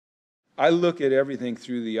I look at everything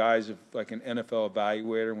through the eyes of like an NFL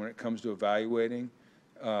evaluator when it comes to evaluating.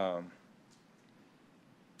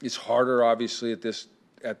 It's harder, obviously, at this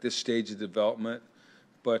stage of development,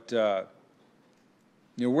 but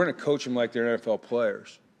you know, we're going to coach them like they're NFL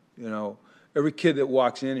players. You know, every kid that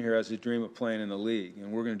walks in here has a dream of playing in the league,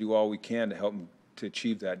 and we're going to do all we can to help them to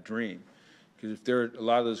achieve that dream. Because if a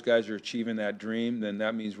lot of those guys are achieving that dream, then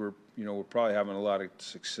that means we're probably having a lot of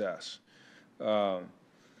success. That's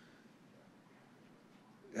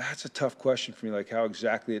a tough question for me, like how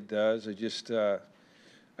exactly it does.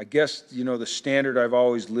 I guess, you know, the standard I've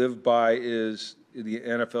always lived by is the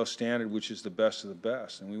NFL standard, which is the best of the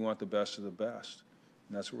best, and we want the best of the best,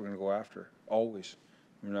 and that's what we're going to go after always.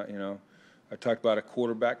 We're not, you know, I talked about a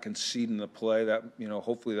quarterback conceding the play. That, you know,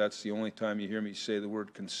 hopefully that's the only time you hear me say the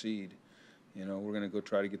word concede. You know, we're going to go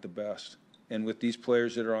try to get the best. And with these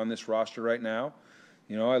players that are on this roster right now,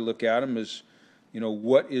 you know, I look at them as, you know,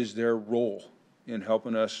 what is their role in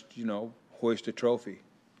helping us, you know, hoist a trophy?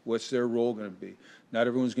 What's their role going to be? Not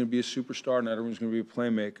everyone's going to be a superstar. Not everyone's going to be a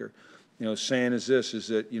playmaker. You know, saying is this, is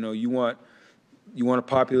that, you know, you want to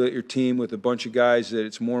populate your team with a bunch of guys that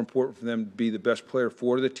it's more important for them to be the best player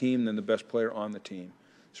for the team than the best player on the team.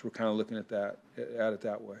 So we're kind of looking at it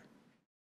that way.